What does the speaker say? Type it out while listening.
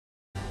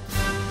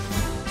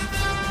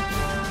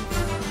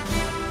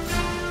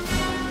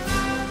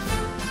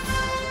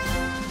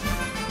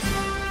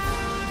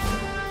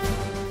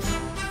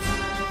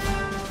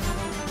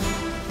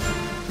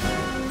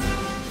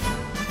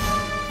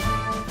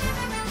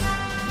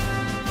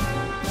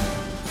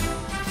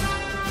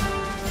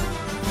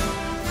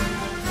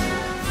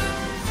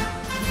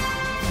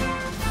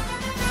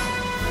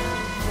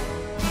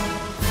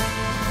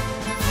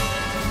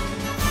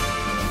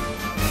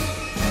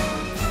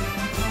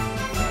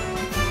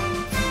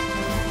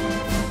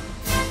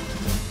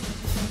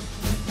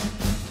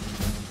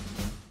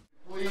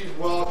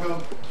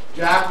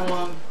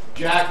Jacqueline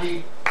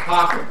Jackie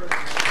Cochran.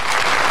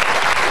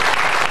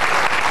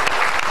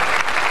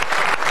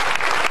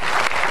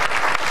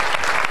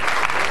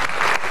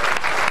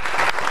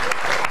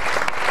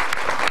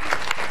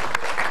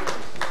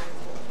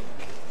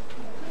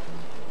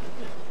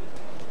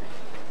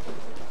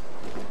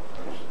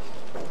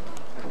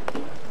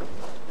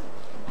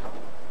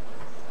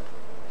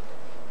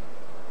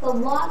 The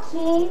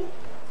Lockheed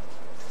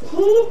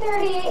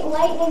P-38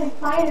 Lightning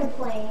fighter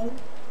plane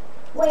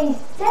weighs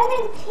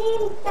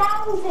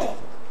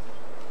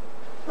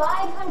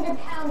 17,500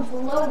 pounds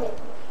loaded.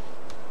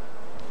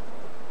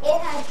 It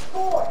has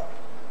 4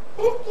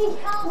 50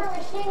 caliber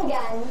machine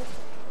guns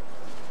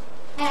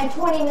and a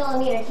 20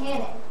 millimeter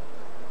cannon.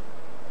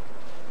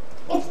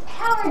 It's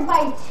powered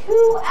by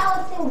 2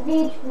 Allison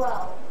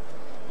V12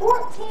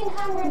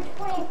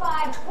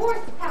 1,425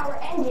 horsepower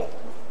engines.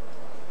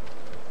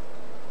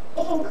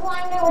 It can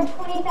climb over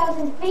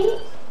 20,000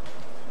 feet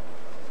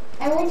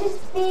and reach a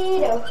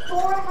speed of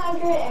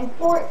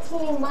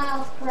 414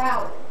 miles per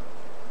hour.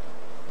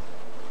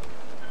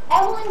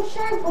 Evelyn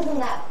Sharp was in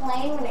that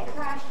plane when it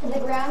crashed to the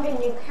ground in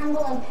New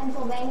Cumberland,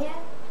 Pennsylvania.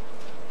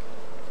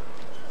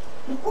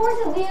 The force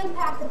of the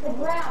impact at the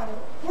ground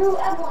threw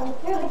Evelyn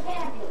through the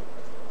canopy,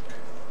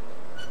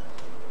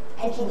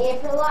 and she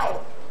gave her life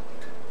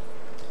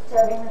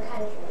serving her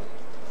country.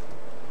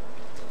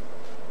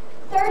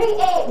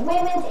 38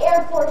 women's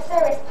Air Force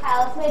service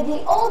pilots made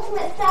the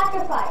ultimate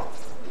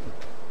sacrifice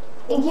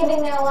in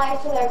giving their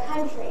lives to their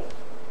country.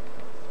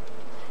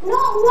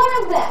 Not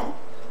one of them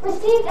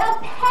received a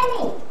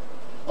penny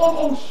in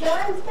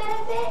insurance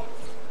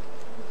benefits,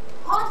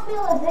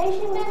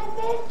 hospitalization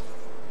benefits,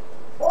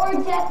 or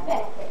death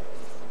benefits.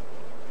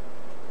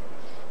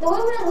 The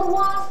women of the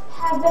WASP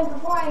have been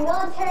performing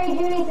military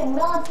duties in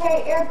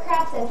military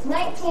aircraft since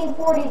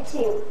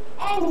 1942,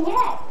 and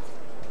yet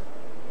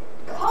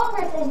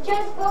Congress has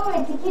just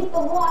voted to keep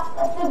the WASP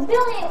a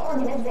civilian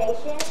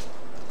organization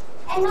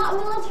and not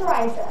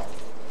militarize us.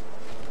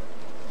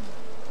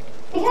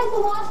 Because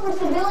the WASP are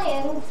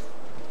civilians,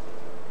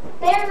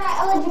 they are not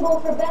eligible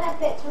for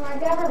benefits from our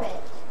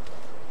government.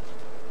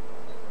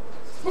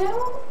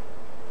 Soon,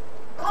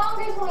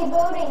 Congress will be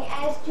voting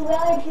as to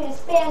whether to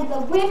disband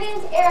the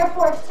Women's Air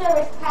Force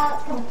Service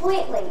pilots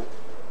completely.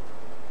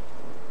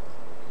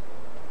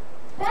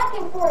 Back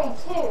in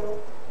 1942,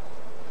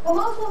 but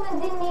most women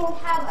didn't even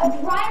have a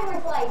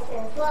driver's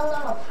license, let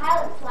alone a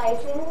pilot's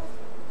license.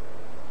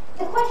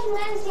 The question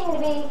then seemed to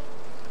be,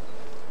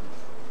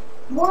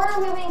 were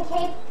women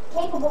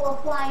capable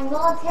of flying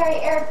military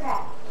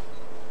aircraft?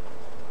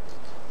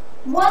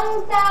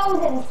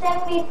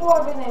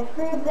 1,074 women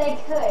proved they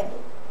could.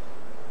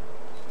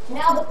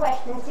 Now the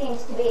question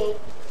seems to be,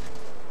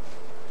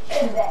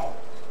 should they?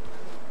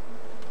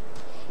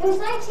 It was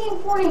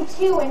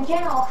 1942 when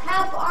General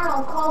Hap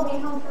Arnold called me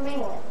home from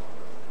England.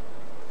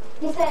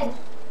 He said,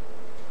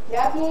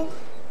 Jackie,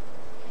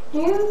 do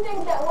you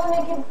think that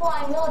women can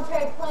fly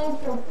military planes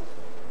from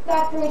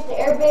factories to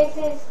air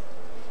bases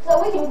so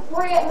we can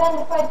free up men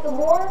to fight the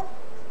war?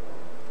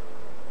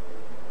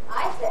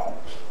 I said,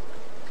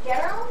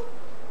 General,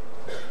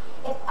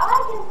 if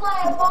I can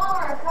fly a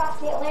bomber across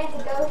the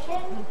Atlantic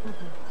Ocean,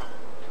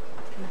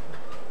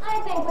 I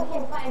think we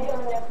can find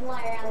doing enough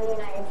flying around the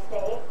United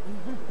States.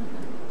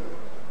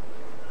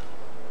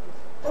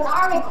 When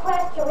our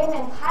request for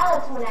women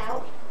pilots went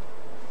out,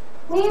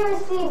 we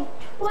received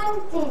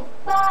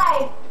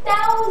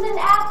 25,000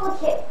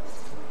 applicants.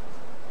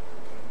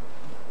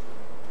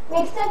 We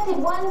accepted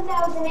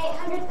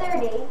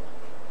 1,830,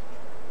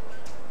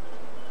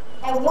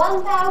 and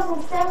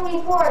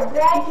 1,074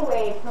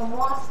 graduated from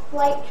WASP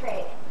flight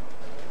training.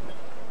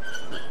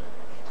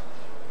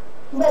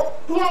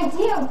 But the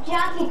idea of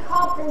Jackie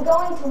Cochran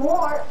going to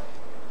war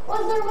was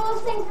the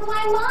remote thing from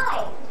my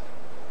mind.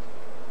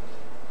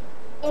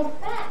 In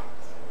fact,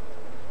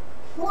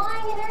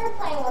 flying an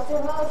airplane was the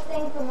remote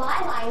thing from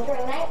my mind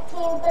during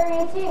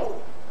 1932.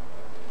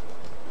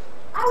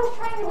 I was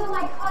trying to build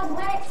my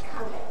cosmetics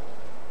company,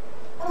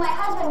 and my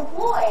husband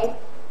Floyd,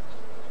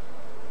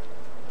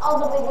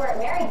 although we weren't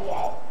married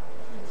yet,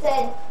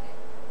 said,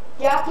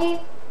 Jackie,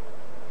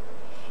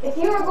 if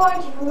you are going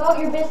to promote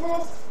your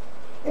business,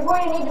 you're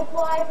going to need to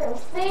fly from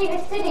city to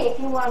city if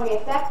you want to be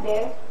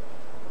effective.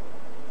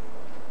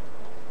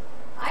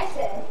 I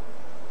said,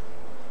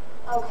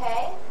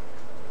 okay,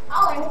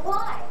 I'll learn to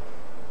fly.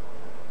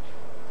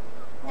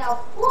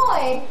 Now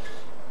Floyd,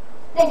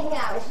 thinking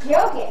I was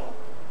joking,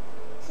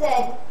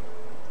 said,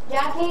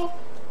 Jackie,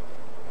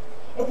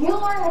 if you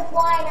learn to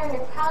fly and earn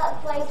your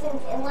pilot's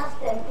license in less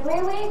than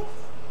 3 weeks,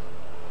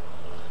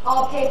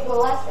 I'll pay for the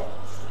lessons.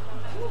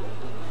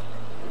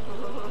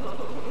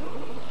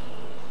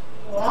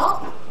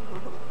 Well,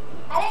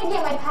 I didn't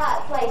get my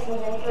pilot's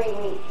license in 3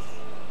 weeks.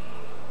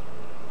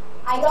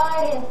 I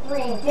got it in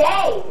 3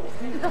 days.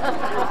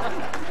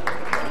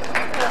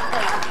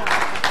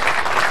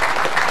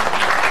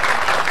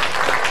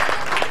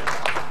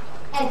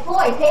 And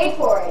Floyd paid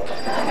for it.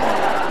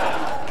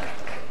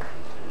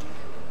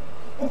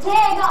 The day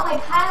I got my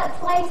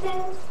pilot's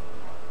license,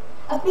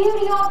 a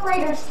beauty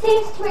operator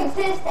ceased to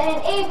exist and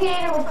an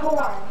aviator was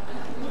born.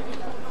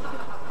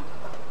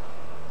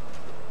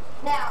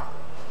 Now,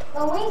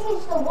 when we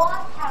teach the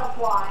wasp how to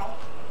fly,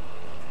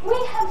 we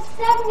have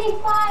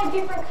 75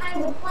 different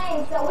kinds of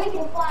planes that we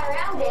can fly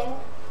around in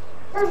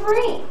for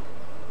free.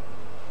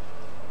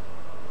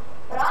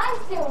 But I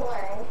soon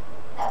learned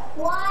that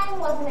flying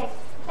was an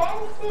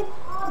expensive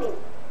hobby.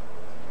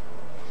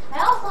 I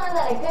also learned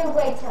that a good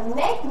way to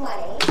make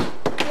money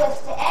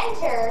was to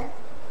enter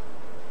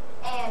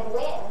and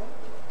win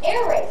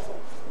air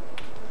races.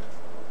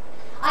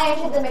 I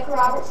entered the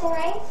McRobertson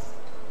race.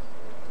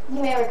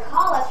 You may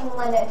recall us from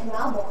London to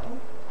Melbourne.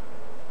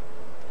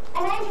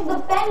 And I entered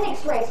the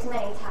Bendix race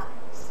many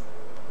times.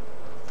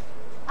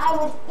 I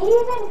was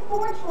even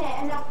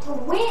fortunate enough to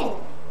win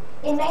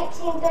in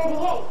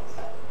 1938.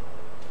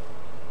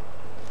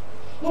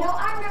 You know,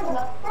 I remember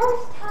the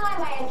first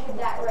time I entered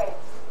that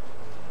race.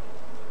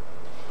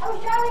 I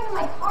was driving in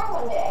my car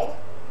one day,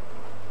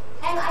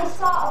 and I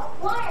saw a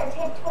flyer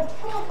taped to a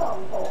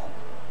telephone pole.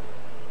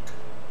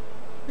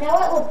 Now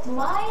it looked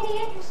mighty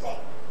interesting,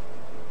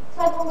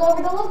 so I pulled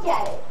over to look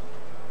at it.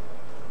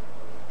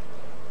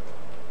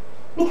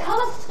 Become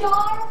a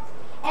star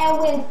and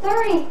win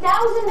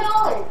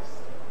 $30,000,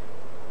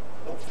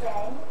 it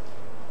said.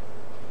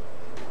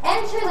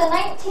 Enter the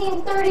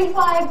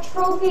 1935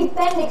 Trophy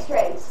Bendix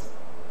race.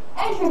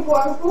 Entry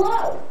forms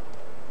below.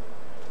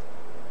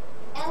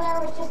 And there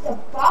was just a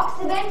box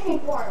of entry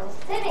forms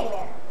sitting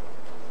there.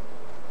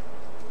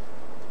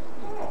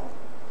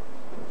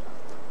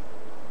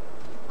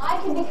 I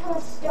could become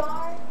a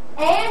star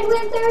and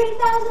win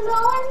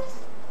 $30,000?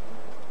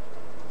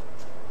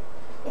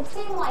 It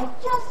seemed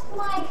like just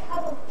my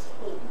cup of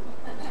tea.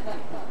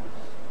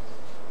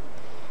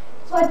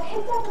 So I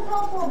picked up a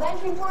couple of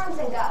entry forms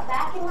and got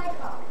back in my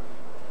car.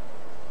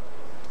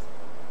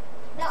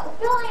 Now,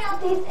 filling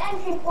out these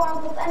entry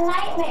forms was a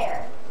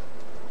nightmare,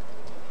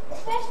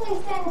 especially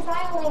since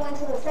I only went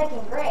to the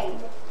second grade.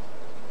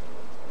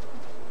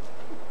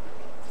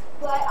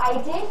 But I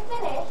did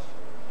finish,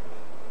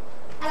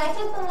 and I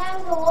took them down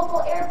to the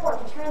local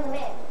airport to turn them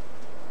in.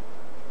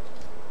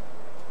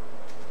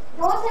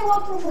 And once I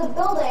walked into the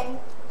building,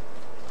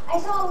 I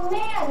saw a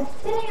man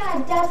sitting at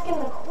a desk in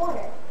the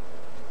corner.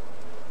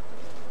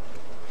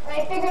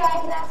 And I figured I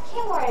could ask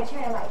him where to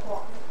turn in my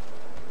form.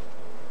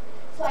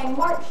 So I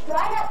marched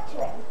right up to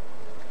him,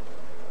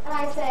 and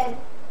I said,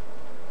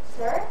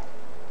 "Sir,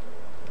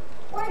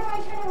 where do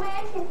I turn in my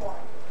entry form?"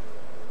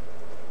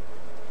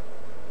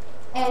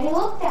 And he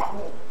looked at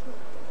me.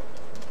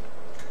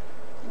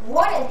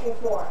 "What entry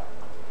form?"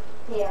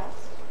 he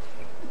asked.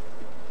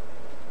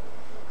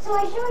 So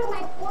I showed him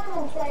my form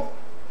and said,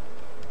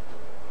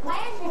 "My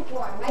entry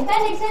form, my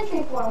Bendix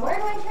entry form, where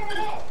do I turn it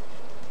in?"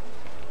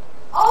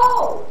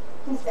 "Oh,"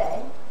 he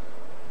said,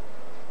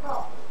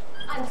 "well,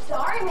 I'm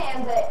sorry,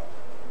 ma'am, but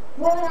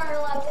women aren't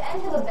allowed to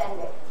enter the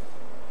Bendix."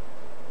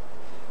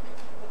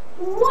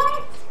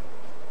 What?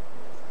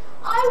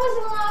 I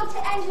wasn't allowed to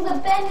enter the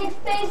Bendix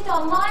based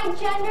on my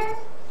gender?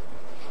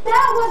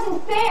 That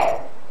wasn't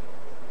fair.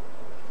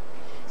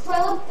 So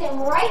I looked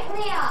him right in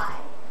the eye,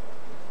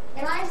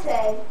 and I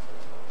said,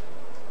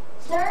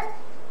 "Sir,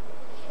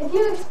 if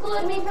you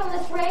exclude me from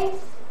this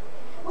race,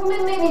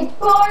 women may be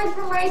barred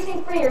from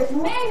racing for years,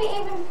 maybe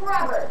even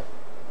forever."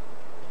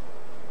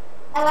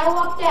 And I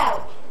walked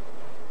out.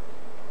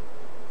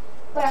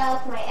 But I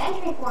left my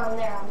entry form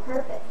there on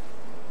purpose.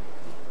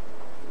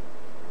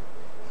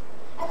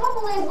 A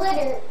couple days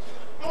later,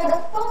 I got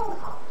a phone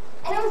call,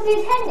 and it was the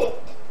attendant.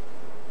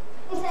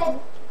 He said,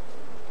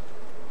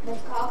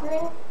 "Miss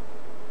Cochran,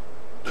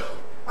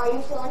 are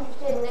you still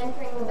interested in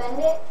entering the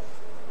Bendix?"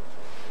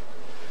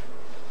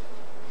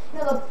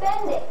 Now, the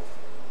Bendix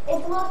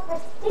is the most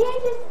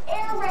prestigious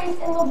air race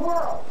in the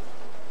world.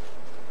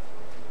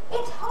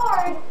 It's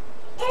hard,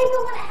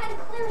 even when it has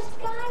clear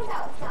skies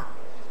outside.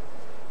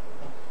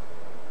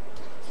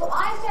 So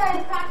I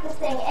started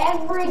practicing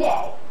every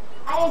day.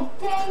 I did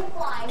day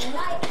flying,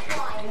 night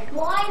flying,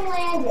 blind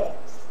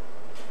landings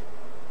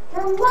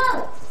for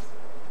months,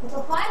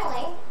 until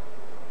finally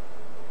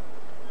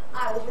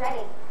I was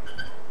ready.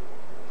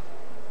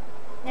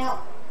 Now,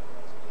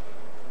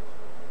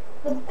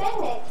 the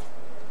Bendix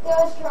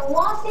goes from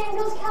Los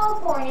Angeles,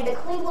 California to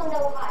Cleveland,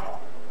 Ohio.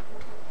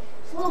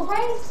 So the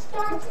race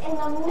starts in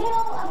the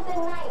middle of the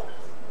night.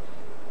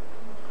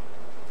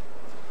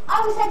 I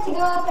was set to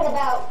go up at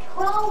about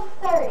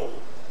 12:30,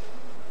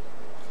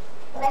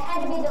 but I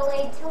had to be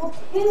delayed till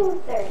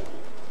 2:30.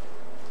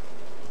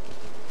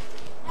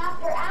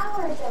 After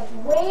hours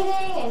of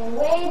waiting and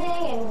waiting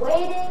and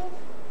waiting,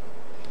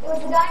 it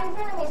was the guy in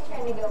front of me's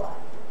turn to go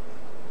up.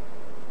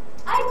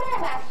 I met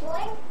him,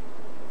 actually.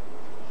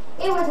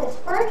 It was his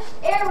first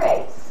air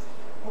race,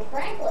 and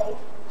frankly,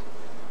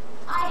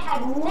 I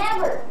had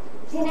never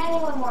seen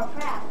anyone more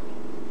proud.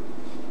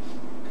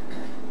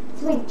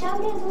 So he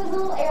jumped into his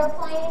little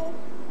airplane,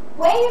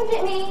 waved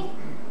at me,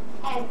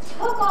 and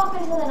took off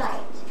into the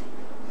night.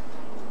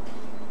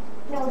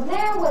 Now,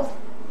 there was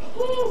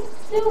pea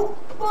soup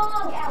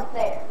fog out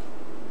there.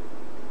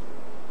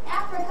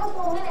 After a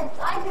couple of minutes,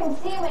 I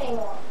couldn't see him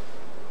anymore.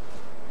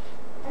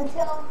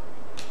 until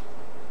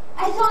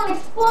I saw an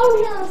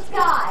explosion in the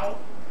sky.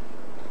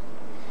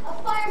 A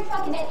fire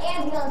truck and an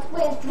ambulance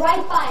whizzed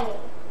right by me.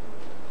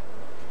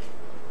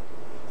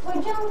 So I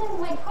jumped into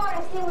my car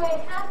to see what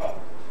had happened.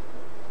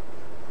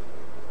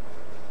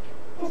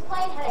 His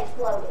plane had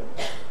exploded.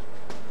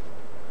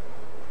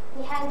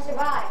 He hadn't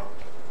survived.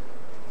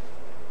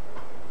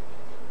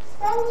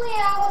 Suddenly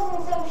I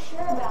wasn't so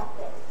sure about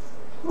this.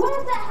 What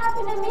if that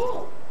happened to me?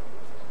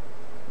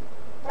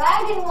 But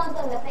I didn't want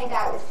them to think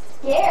I was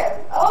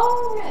scared.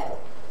 Oh no.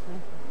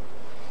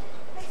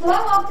 So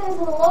I walked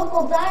into the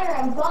local diner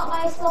and bought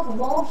myself a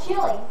bowl of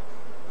chili.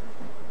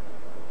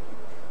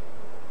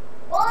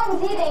 While I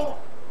was eating,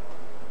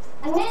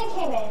 a man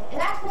came in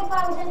and asked me if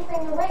I was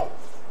entering the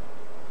race.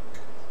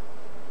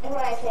 And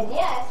when I said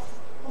yes,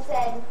 he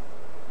said,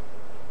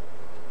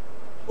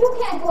 "You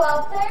can't go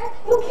out there.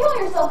 You'll kill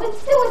yourself.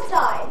 It's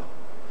suicide.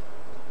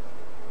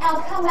 And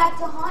I'll come back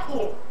to haunt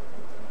you,"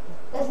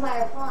 was my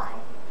reply.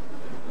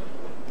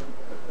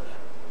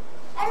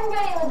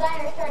 Everybody in the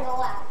diner started to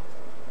laugh.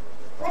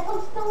 And I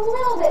felt just a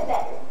little bit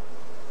better.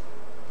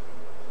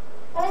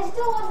 But I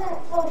still wasn't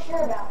so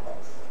sure about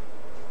this.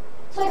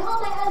 So I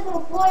called my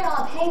husband Floyd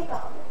on a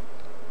payphone.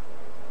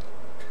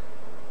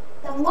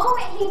 The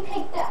moment he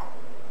picked up,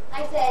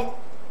 I said,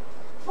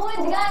 "Floyd,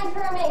 the guy in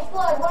front of me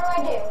exploded. What do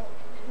I do?"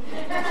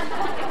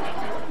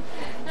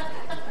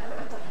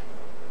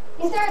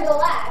 He started to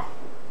laugh,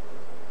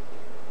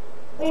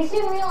 but he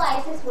soon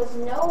realized this was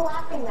no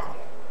laughing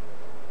matter.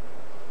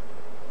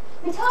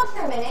 We talked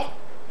for a minute,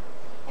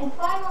 and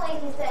finally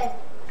he said,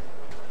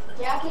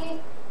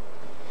 "Jackie,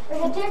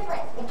 there's a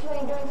difference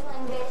between doing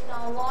something based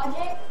on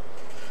logic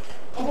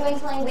and doing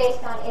something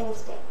based on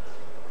instinct."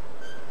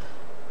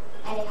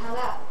 And he hung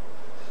up.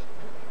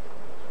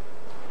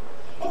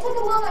 It took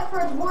a moment for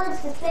his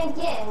words to sink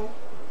in,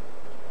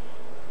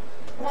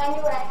 but I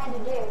knew what I had to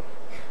do.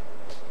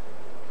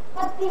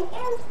 But the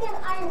instant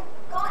I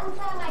got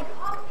inside my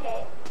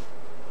cockpit,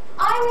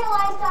 I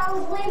realized I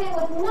was leaving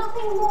with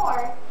nothing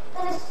more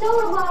than a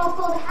soda bottle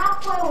filled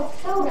halfway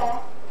with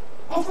soda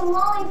and some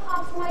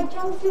lollipops in my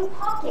jumpsuit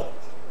pocket.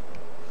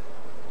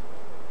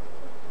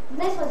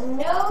 This was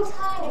no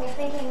time to be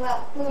thinking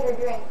about food or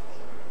drink.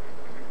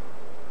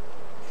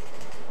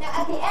 Now,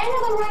 at the end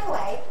of the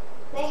runway,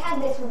 they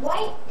had this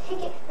white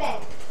picket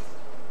fence.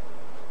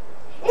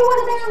 It would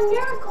have been a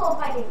miracle if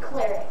I could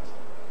clear it.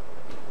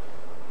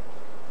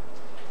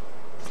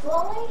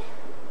 Slowly,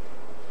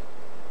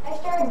 I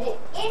started to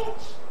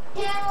inch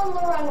down the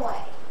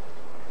runway,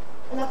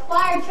 with a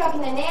fire truck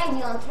and an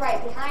ambulance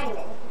right behind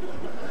me.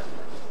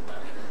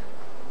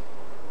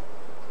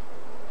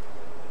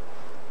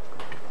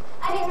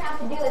 I didn't have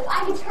to do this.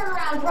 I could turn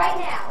around right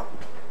now.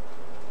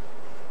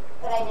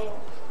 But I didn't.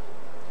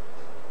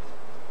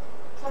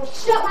 So I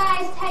shut my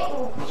eyes tight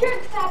and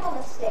jerked back on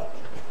the stick.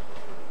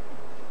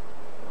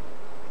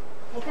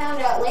 I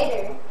found out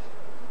later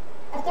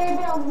that there had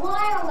been a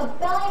wire on the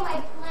belly of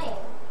my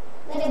plane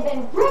that had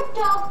been ripped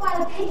off by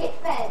the picket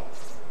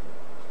fence.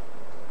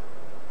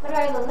 But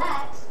other than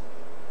that,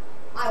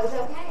 I was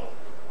okay.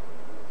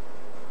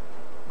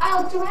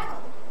 I looked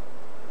around.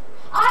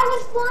 I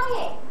was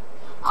flying.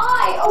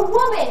 I, a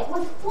woman,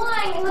 was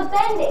flying in the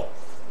Bendix.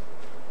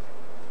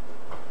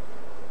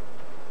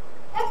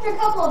 After a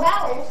couple of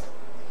hours,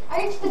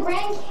 I reached the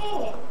Grand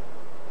Canyon.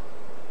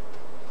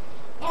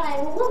 And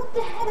I looked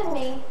ahead of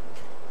me, and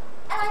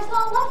I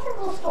saw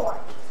electrical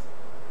storms.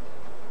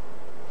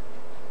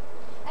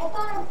 I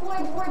thought of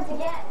Floyd's words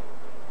again.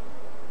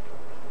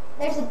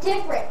 There's a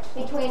difference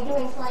between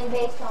doing something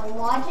based on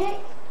logic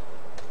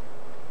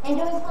and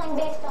doing something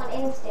based on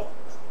instinct.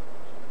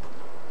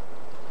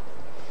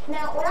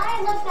 Now, when I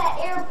had left that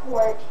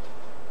airport,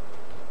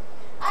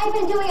 I'd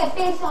been doing it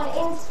based on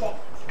instinct.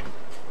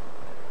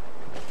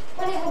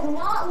 But it was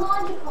not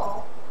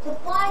logical to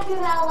fly through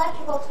that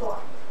electrical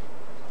storm.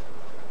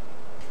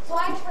 So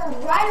I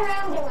turned right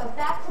around and went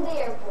back to the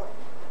airport.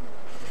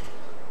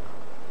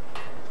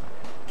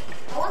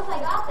 And once I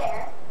got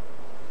there,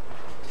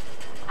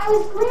 I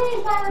was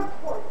greeted by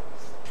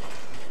reporters.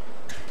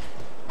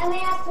 And they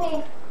asked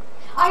me,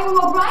 "Are you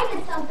alright?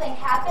 Did something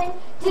happen?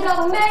 Did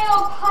a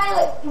male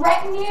pilot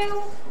threaten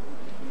you?"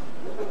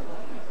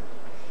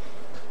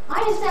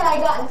 I just said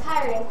I'd gotten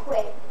tired and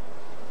quit.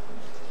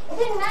 It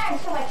didn't matter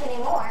so much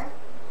anymore.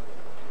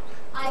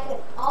 I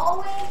could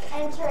always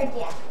enter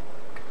again.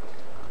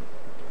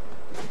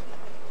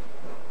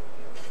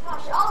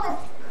 Gosh, all this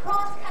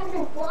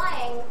cross-country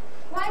flying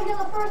reminds me of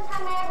the first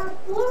time I ever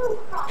flew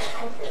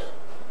cross-country.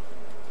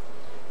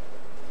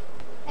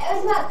 It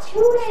was about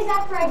 2 days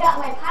after I got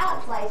my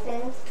pilot's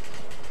license,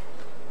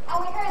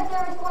 and we heard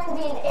there was going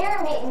to be an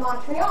air meet in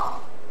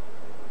Montreal.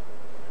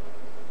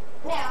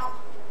 Now,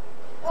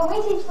 when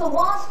we teach the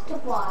WASP to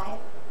fly,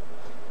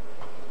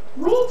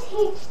 we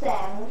teach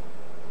them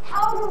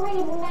how to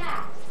read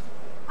maps,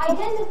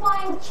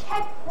 identifying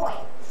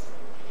checkpoints,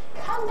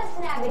 compass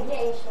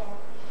navigation,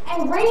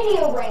 and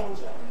radio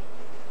ranging.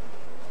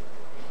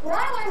 When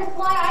I learned to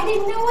fly, I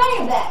didn't know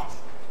any of that.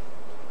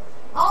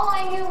 All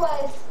I knew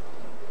was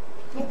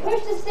You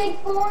push the stick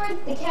forward,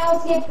 the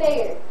cows get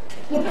bigger.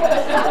 You pull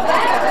the stick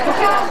back, the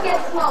cows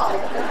get smaller.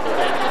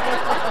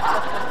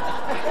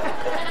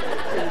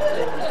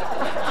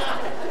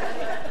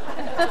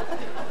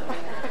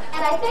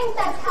 And I think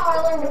that's how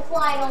I learned to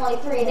fly in only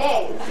 3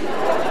 days.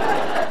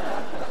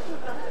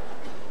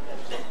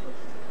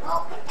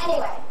 Well,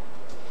 anyway,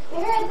 we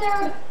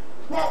heard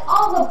that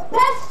all the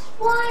best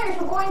flyers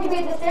were going to be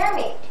at this air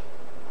meet.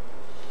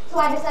 So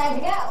I decided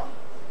to go.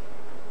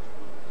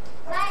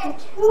 But I had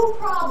 2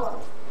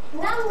 problems.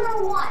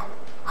 Number 1,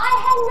 I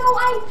had no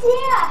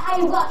idea how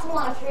you got to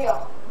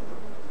Montreal.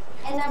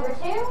 And number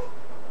 2,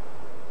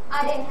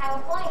 I didn't have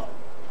a plane.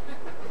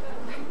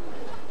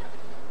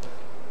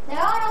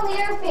 Now out on the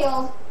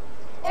airfield,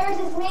 there was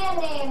this man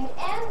named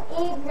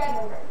M.E.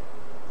 Grevenberg.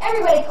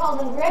 Everybody called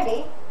him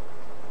Grevy.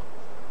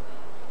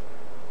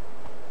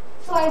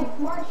 So I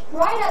marched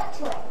right up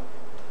to him.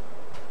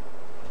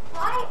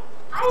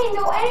 I didn't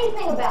know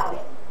anything about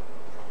it.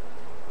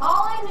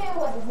 All I knew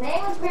was his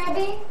name was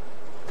Grevy,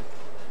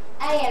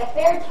 and he had a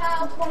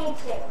Fairchild 22.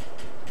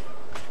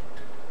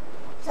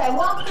 So I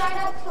walked right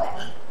up to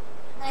him,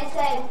 and I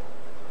said,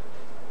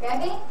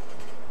 Grevy,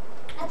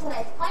 that's a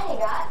nice plane you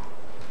got.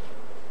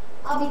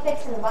 I'll be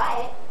fixing to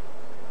buy it.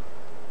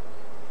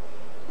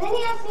 Then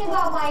he asked me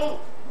about my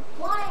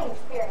flying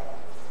experience.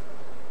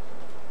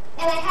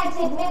 And I had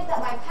to admit that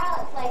my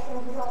pilot's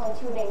license was only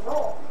 2 days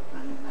old.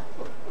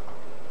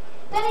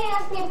 Then he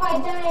asked me if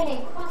I'd done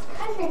any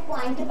cross-country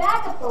flying to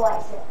back up the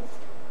license.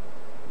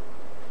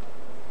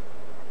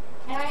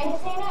 And I had to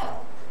say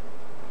no.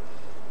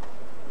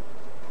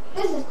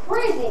 This is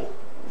crazy,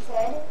 he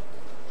said.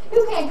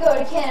 You can't go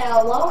to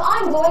Canada alone.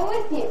 I'm going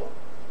with you.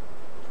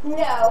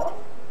 No,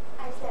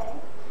 I said.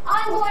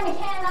 I'm going to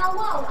Canada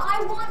alone.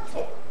 I want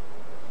to.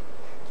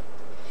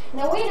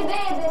 Now we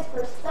debated this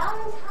for some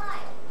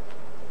time.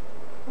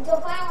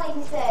 Until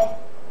finally he said,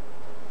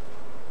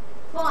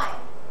 fine,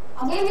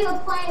 I'll give you the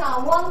plane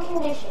on one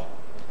condition.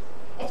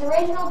 Its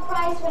original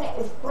price when it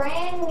was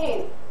brand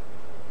new,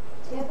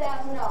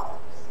 $2,000.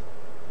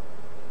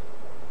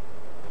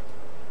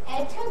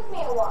 And it took me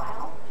a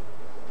while,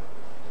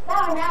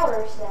 about an hour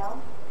or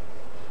so,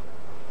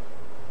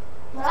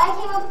 but I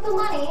came up with the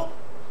money,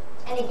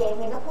 and he gave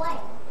me the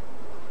plane.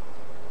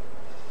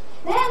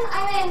 Then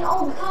I met an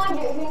old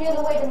codger who knew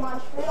the way to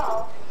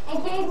Montreal,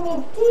 and gave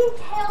me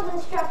detailed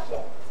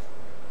instructions.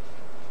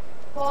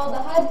 Follow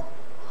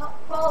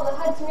the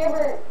Hudson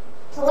River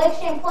to Lake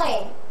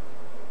Champlain.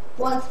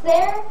 Once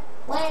there,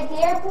 land at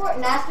the airport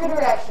and ask for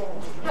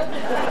directions.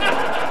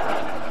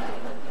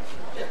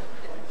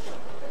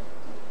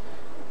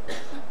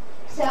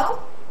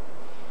 So,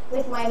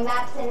 with my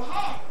maps in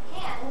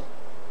hand,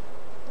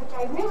 which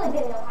I really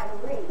didn't know how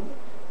to read,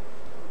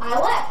 I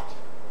left.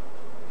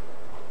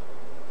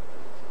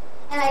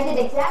 And I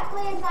did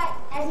exactly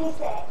as he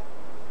said.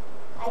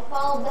 I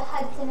followed the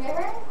Hudson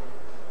River,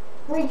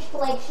 reached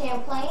Lake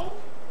Champlain,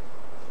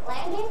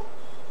 landed,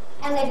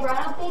 and they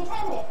brought up the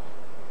attendant.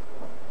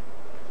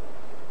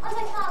 Once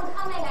I saw him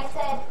coming, I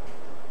said,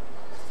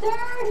 Sir,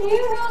 do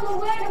you know the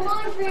way to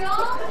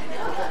Montreal?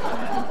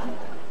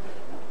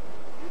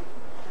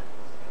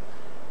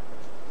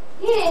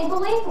 He didn't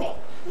believe me.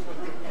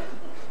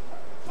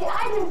 See,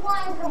 I'd been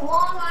flying from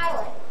Long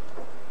Island,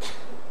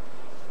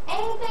 and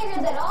he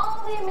figured that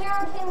all the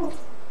Americans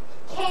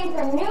came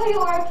from New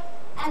York,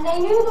 and they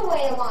knew the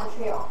way to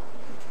Montreal.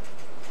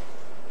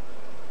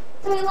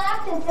 So he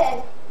laughed and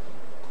said,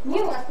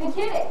 you must be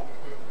kidding.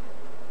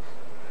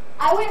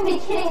 I wouldn't be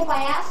kidding if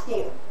I asked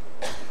you,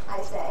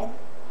 I said.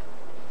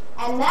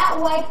 And that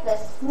wiped the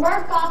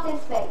smirk off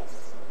his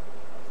face.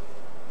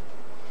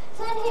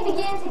 So then he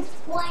began to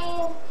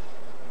explain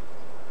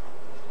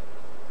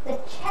the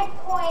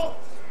checkpoints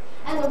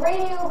and the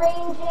radio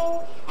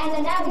ranging and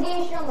the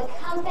navigation on the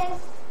compass.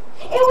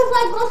 It was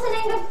like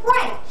listening to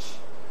French.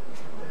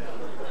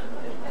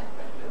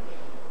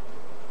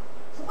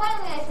 So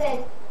finally I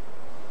said,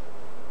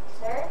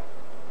 Sir,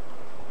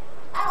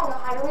 I don't know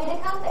how to read a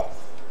compass.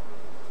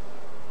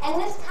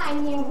 And this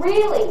time he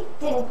really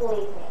didn't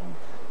believe me.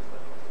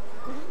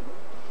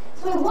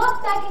 So he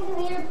walked back into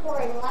the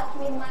airport and left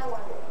me in my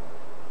wondering.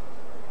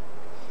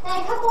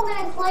 Then a couple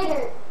minutes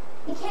later,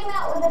 he came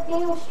out with a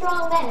few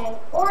strong men and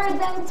ordered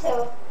them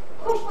to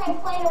push my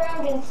plane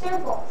around in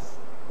circles,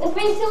 with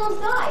me still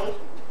inside.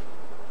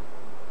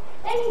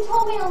 Then he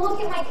told me to look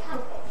at my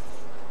compass.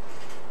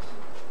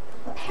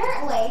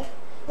 Apparently,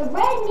 the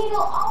red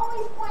needle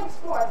always points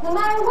north, no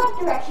matter what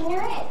direction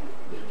you're in.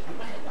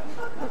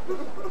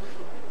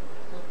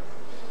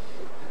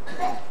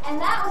 And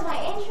that was my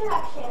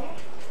introduction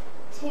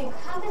to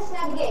compass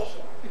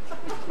navigation.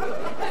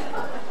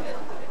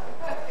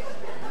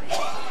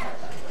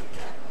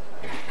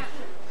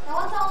 Now,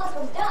 once all this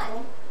was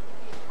done,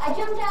 I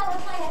jumped out of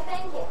the plane to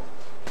thank him.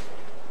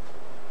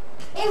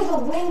 It was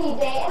a windy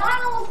day, and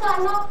I almost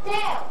got knocked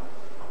down.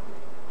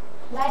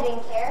 But I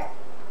didn't care.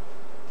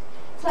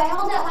 So I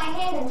held out my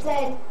hand and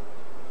said,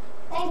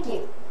 thank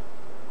you.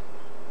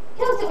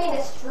 He looked at me in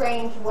a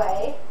strange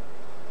way.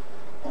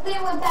 But then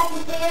I went back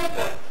into the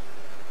airport.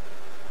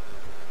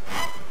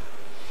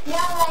 Now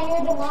that I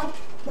here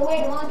the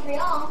way to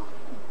Montreal,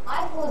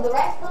 I flew the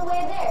rest of the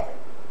way there.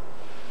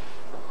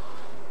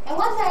 And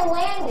once I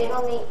landed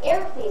on the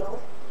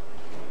airfield,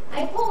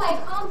 I pulled my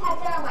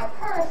compact out of my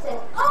purse and,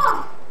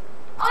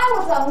 I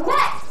was a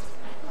mess!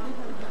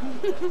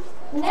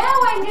 Now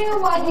I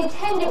knew why the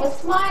attendant was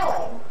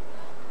smiling.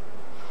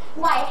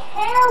 My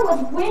hair was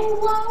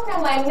windblown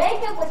and my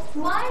makeup was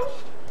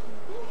smudged.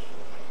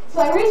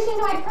 So I reached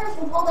into my purse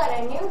and pulled out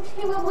a new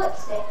tube of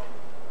lipstick.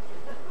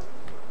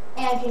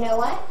 And you know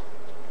what?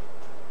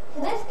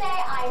 To this day,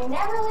 I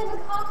never leave a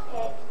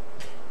cockpit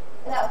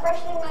without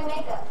freshening my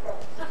makeup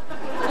first.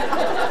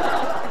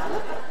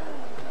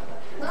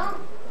 Well,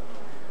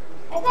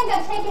 I think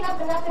I've taken up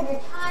enough of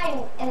your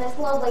time in this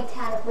lovely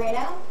town of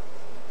Reno.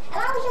 And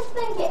I was just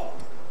thinking,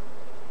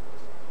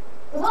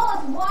 with all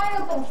this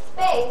wide open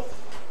space,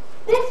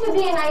 this would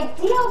be an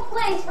ideal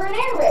place for an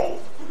air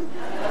race.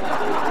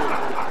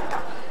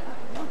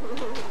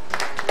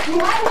 You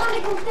might want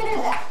to consider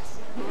that.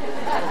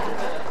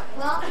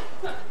 Well,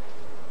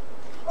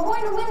 we're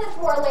going to win this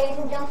war, ladies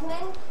and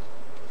gentlemen.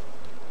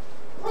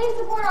 Please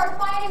support our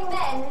fighting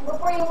men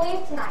before you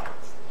leave tonight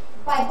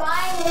by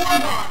buying more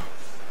bonds.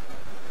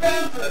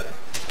 Thank you.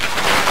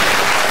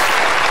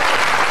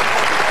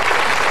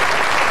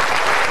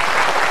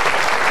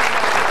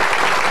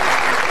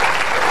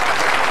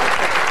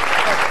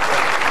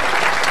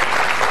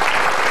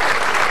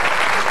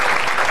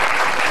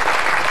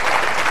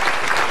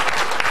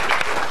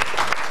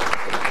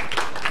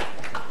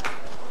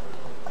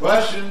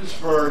 Questions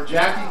for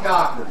Jackie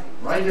Cochran,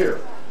 right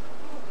here.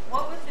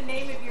 What was the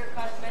name of your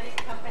cosmetic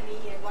company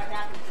and what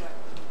happened to it?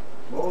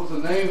 What was the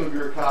name of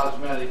your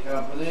cosmetic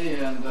company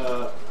and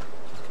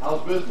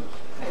how's business?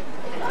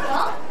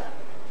 Well,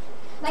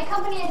 my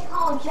company is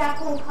called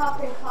Jacqueline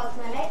Cochran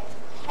Cosmetics,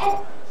 and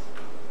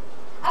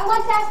I would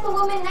like to ask the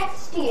woman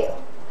next to you,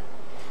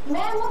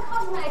 ma'am, what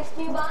cosmetics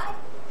do you buy?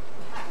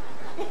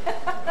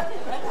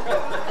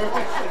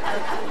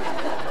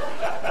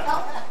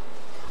 Well,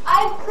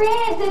 I've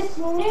created this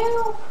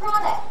new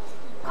product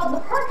called the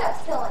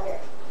Perk-Up Cylinder,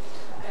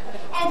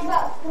 and it's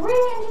about 3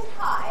 inches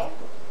high,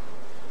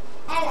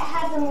 and it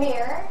has a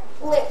mirror,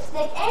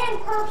 lipstick,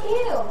 and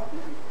perfume,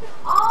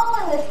 all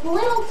in this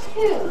little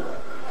tube.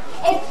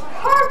 It's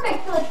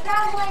perfect for the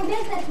traveling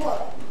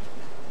businesswoman.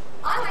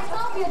 I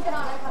myself use it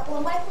on a couple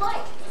of my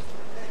flights.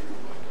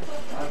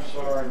 I'm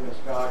sorry, Miss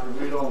Cochran,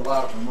 we don't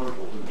allow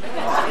commercials in this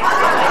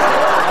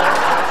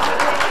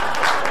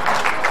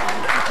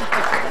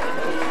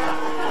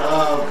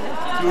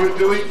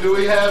do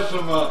we have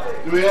some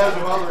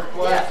other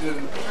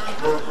questions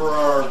for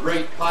our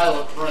great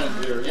pilot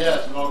friend here?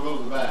 Yes, and I'll go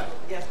to the back.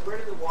 Yes, where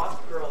do the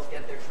WASP girls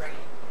get their training?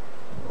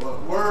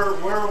 Where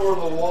were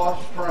the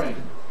WASP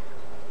trained?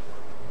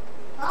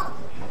 Huh?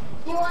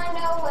 Do you want to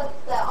know what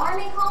the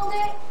Army called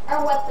it,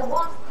 or what the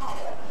WASP called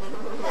it?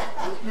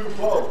 Let's do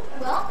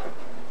both. Well,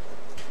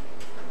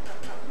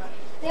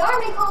 the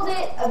Army called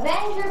it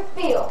Avenger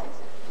Field,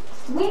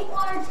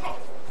 Sweetwater,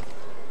 Texas.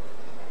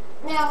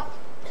 Now,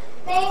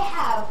 they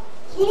have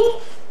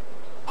heat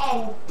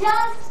and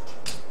dust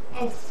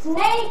and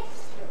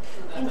snakes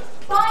and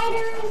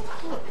spiders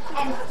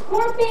and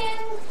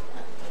scorpions,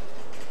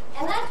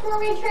 and that's where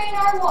we train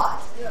our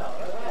wasps.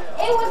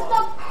 It was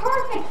the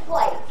perfect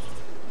place.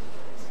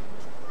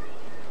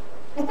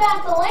 In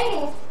fact, the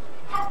ladies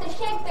have to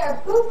shake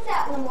their boots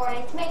out in the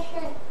morning to make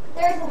sure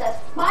there isn't a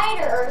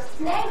spider or a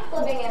snake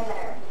living in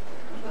there.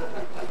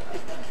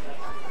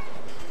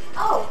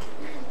 Oh,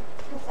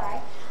 I'm sorry.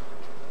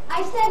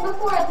 I said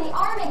before the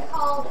Army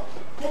called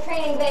the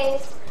training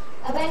base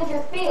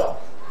Avenger Field.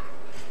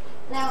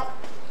 Now,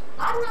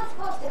 I'm not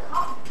supposed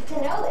to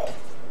know this,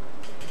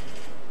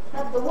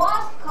 but the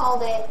WASP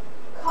called it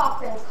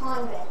Cochran's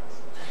Convent.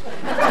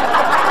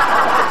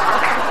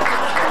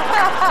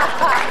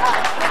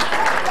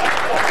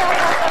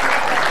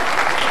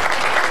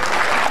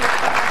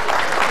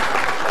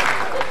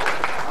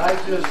 I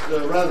just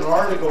read an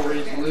article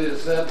recently that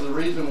said the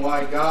reason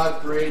why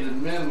God created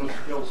men was to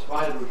kill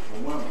spiders for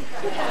women.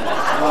 I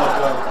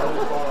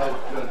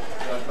just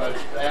thought I'd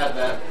add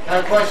that. I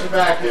have a question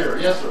back here.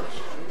 Yes, sir.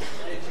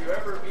 Did you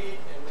ever meet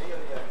Amelia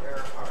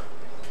Earhart?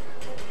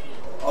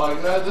 Oh,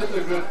 this is a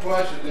good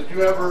question. Did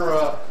you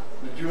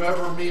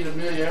ever meet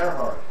Amelia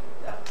Earhart?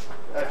 Yeah.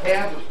 At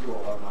Kansas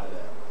School, I might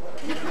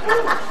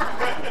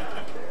add.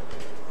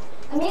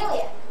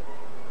 Amelia.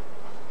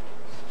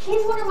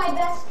 She's one of my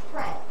best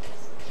friends.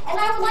 And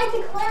I would like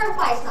to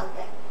clarify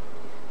something.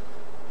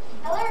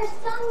 Now, there are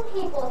some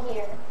people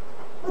here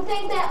who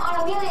think that on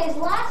Amelia's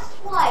last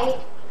flight,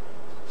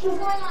 she was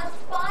going on a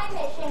spy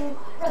mission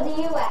for the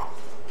U.S.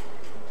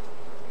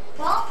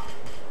 Well,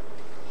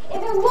 if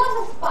it was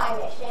a spy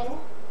mission,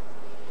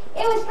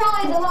 it was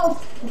probably the most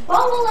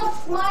bungled-up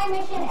spy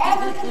mission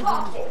ever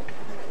concocted.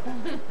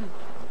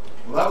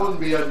 Well, that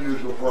wouldn't be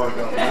unusual for our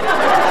government.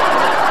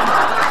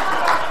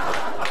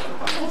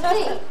 You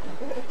see,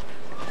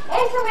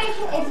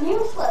 information is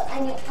useless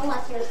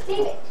unless you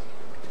receive it.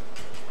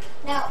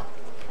 Now,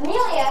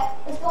 Amelia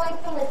is going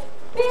from this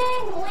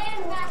big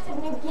landmass of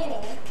New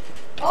Guinea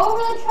over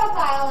the Truk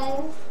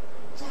Islands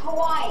to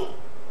Hawaii,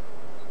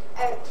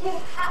 to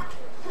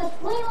this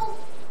little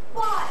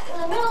spot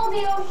in the middle of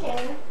the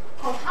ocean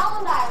called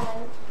Howland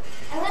Island,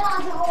 and then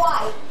on to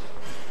Hawaii.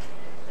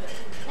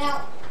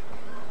 Now,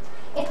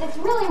 if this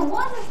really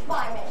was a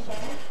spy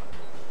mission,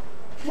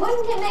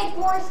 wouldn't it make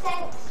more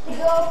sense to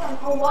go from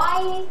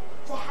Hawaii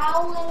to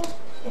Howland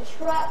to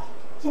truck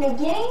to New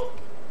Guinea?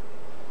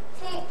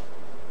 See,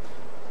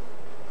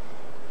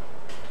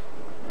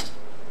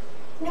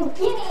 New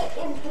Guinea is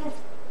this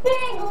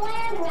big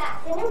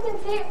landmass, and you can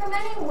see it from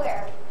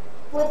anywhere,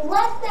 with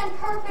less than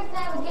perfect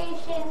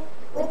navigation,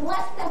 with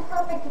less than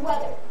perfect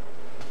weather.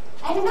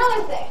 And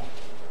another thing,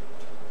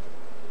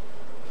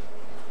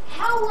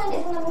 Howland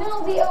is in the middle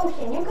of the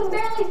ocean. You can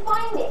barely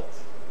find it.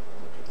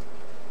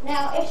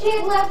 Now, if she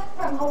had left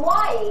from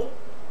Hawaii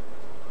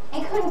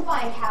and couldn't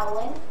find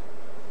Howland,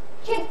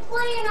 she had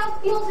plenty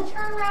enough fuel to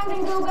turn around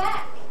and go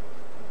back.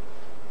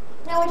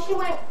 Now, when she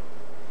went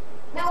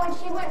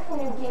from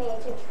New Guinea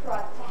to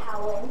truck to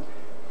Howland,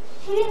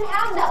 she didn't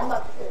have that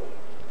luxury.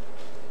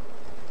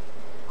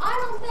 I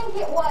don't think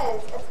it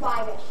was a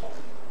spy mission.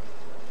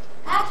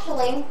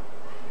 Actually,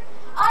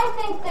 I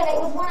think that it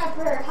was one of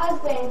her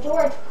husband,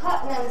 George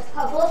Putnam's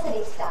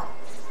publicity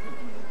stunts.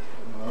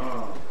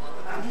 Oh.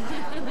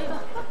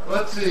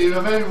 Let's see,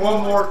 maybe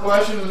one more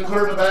question in the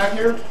clear in the back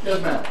here.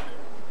 Yes, ma'am.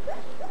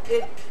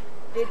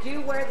 Did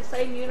you wear the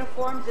same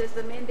uniforms as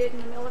the men did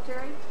in the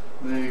military?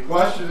 The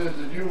question is,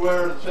 did you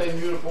wear the same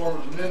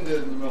uniform as men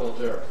did in the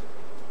military?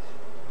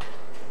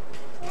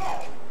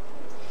 No.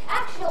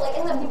 Actually,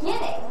 in the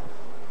beginning,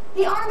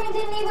 the Army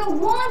didn't even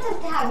want us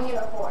to have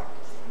uniforms.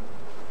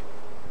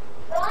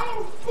 But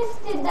I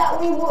insisted that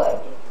we would.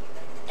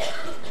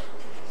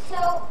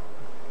 So,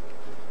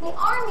 the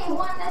Army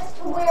wanted us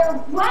to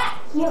wear WAC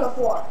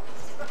uniforms.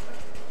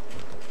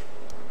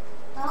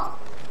 Well,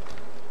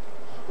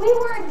 we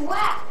weren't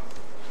WAC.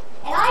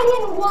 And I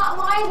didn't want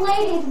my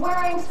ladies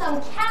wearing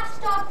some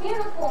cast-off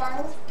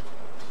uniforms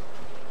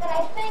that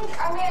I think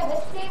are made of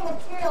the same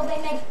material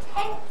they make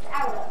tents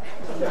out of.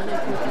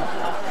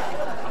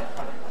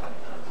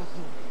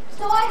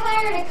 So I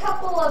hired a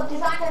couple of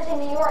designers in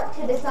New York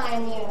to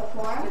design the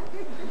uniform,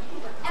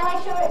 and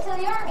I showed it to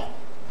the Army.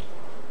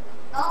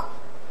 Well,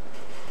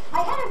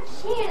 I kind of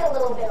cheated a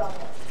little bit on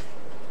this.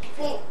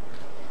 See,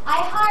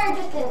 I hired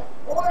just an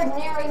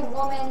ordinary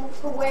woman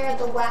to wear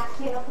the wax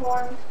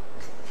uniform,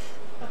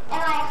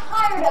 and I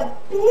hired a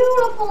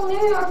beautiful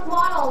New York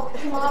model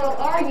to model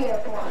our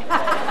uniform.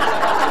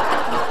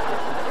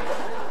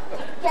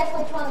 Guess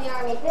which one the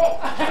Army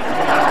picked?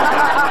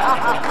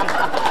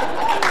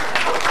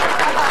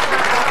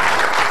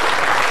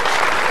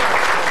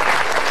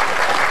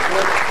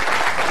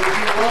 Would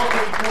you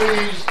welcome,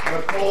 please,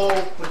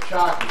 Nicole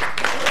Pachaki?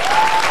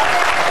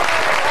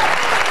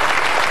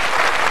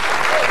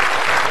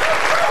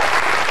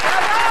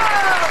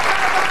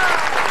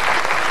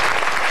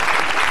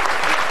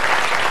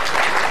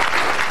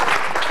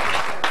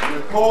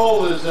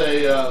 Nicole is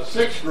a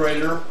sixth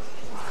grader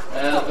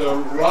at the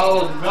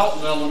Rollin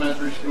Melton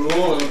Elementary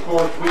School, and of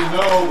course we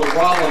know that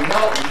Rollin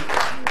Melton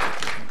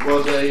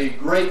was a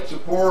great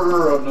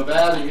supporter of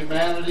Nevada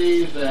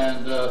humanities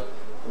and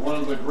one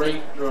of the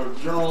great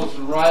journalists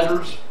and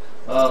writers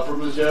from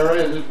this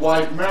area, and his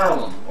wife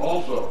Marilyn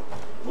also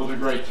was a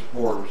great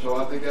supporter, so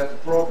I think that's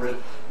appropriate.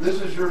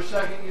 This is your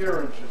second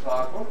year in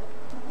Chautauqua,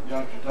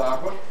 young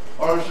Chautauqua.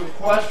 Are there some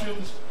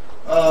questions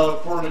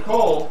for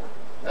Nicole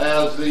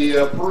as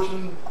the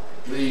person,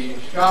 the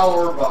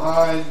scholar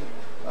behind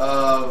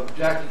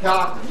Jackie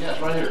Cochran? Yes,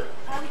 right here.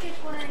 I'm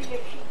just wondering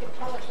if she could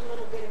tell us a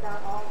little bit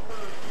about all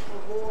her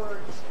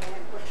awards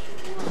and what she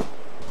won.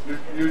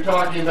 You're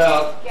talking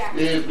about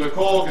if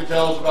Nicole could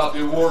tell us about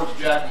the awards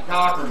Jackie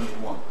Cochran has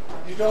won.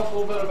 Can you tell us a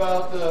little bit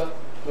about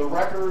the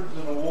records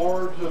and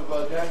awards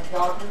of Jackie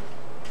Cochran?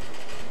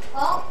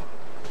 Well,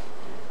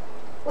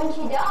 when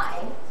she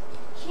died,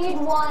 she'd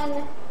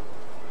won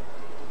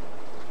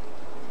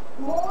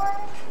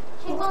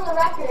the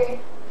record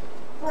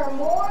for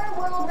more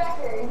world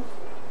records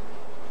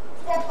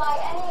set by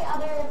any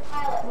other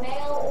pilot,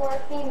 male or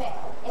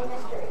female, in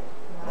history.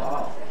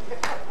 Wow.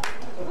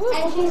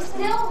 And she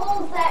still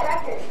holds that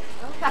record.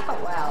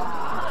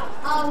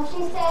 Wow.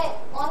 She set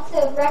lots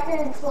of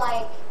records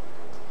like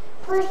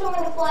first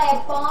woman to fly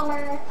a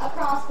bomber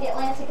across the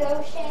Atlantic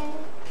Ocean,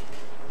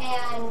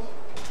 and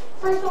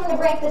first woman to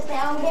break the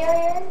sound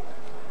barrier.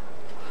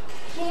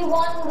 She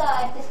won the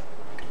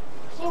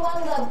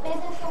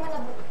Businesswoman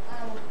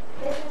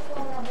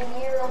of the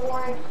Year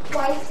award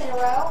twice in a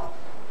row,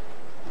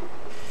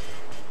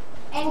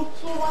 and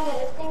she won the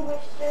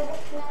Distinguished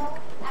Service Medal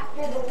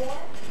after the war.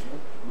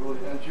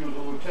 Really, and she was a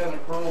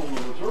lieutenant colonel in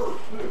the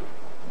reserves too.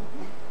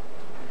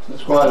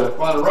 That's quite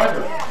a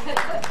record. Yeah.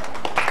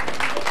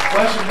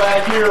 Question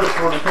back here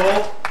for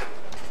Nicole.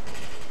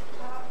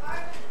 I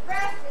was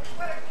impressed with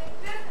what a good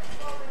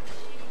businesswoman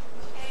she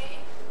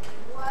became,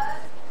 was,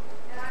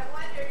 and I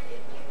wondered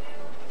if you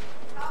knew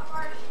how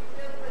far she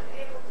really was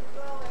able to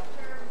go in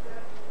terms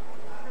of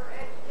her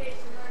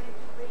education, learning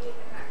to read,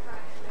 and that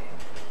kind of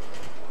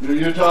thing.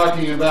 You're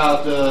talking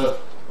about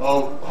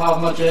How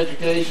much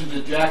education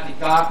did Jackie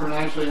Cochran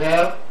actually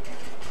have?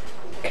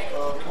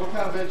 What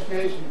kind of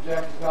education did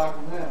Jackie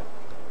Cochran have?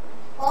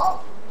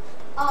 Well,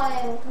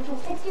 when she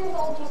was 6 years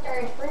old, she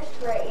started first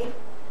grade.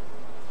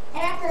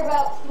 And after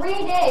about 3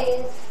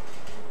 days,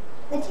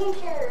 the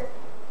teacher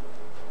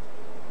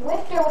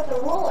whipped her with a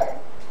ruler.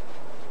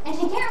 And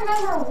she can't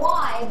remember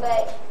why,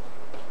 but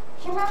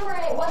she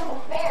remembered it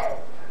wasn't fair.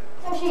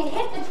 So she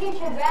hit the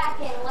teacher back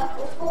and left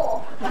the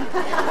school. So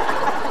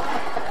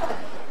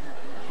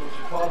she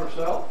taught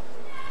herself?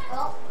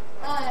 Well,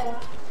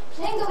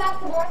 she didn't go back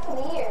for the rest of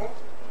the year.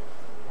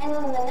 And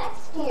then the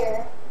next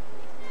year,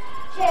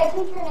 she had a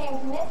teacher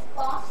named Miss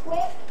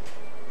Bostwick.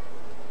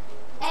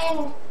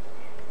 And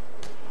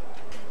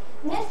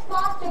Miss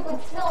Bostwick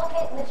would still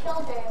hit the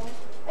children,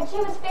 but she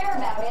was fair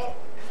about it.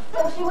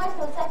 So she went to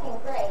the second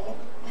grade.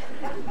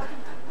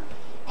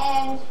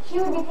 And she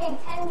would be paid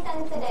 10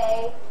 cents a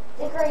day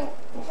to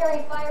carry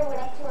firewood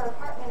up to her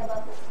apartment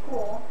above the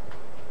school.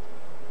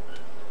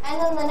 And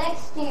then the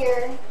next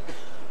year,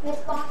 Miss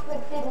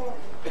Bostwick moved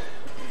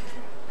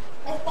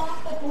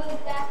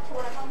back to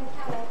her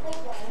hometown in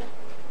Cleveland.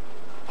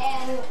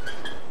 And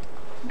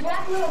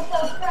Jackie was so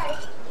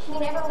crushed, she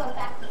never went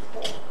back to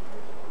school.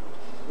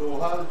 So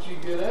how did she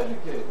get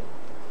educated?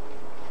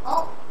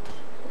 Well,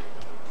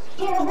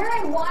 she had a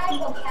very wide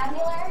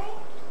vocabulary.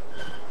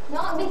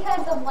 Not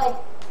because of, like,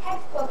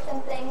 textbooks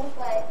and things,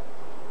 but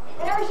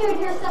whenever she would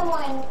hear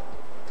someone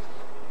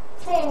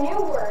say a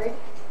new word,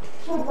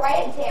 she would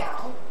write it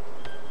down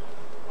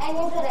and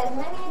use it as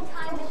many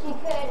times as she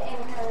could in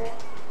her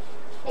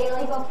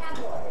daily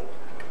vocabulary.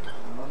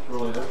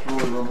 That's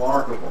really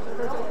remarkable.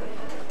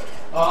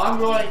 I'm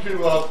going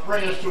to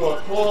bring us to a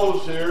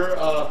close here.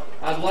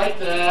 I'd like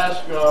to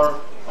ask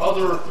our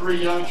other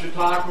three young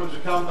Chautauquans to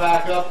come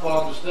back up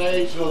on the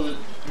stage so that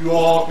you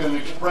all can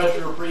express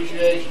your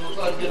appreciation.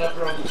 Let's get up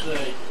here on the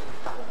stage.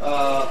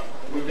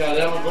 We've got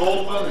Emma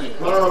Goldman and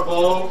Clara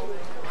Bowe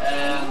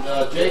and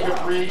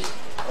Jacob Reese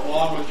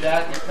along with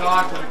Jackie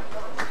Cochran.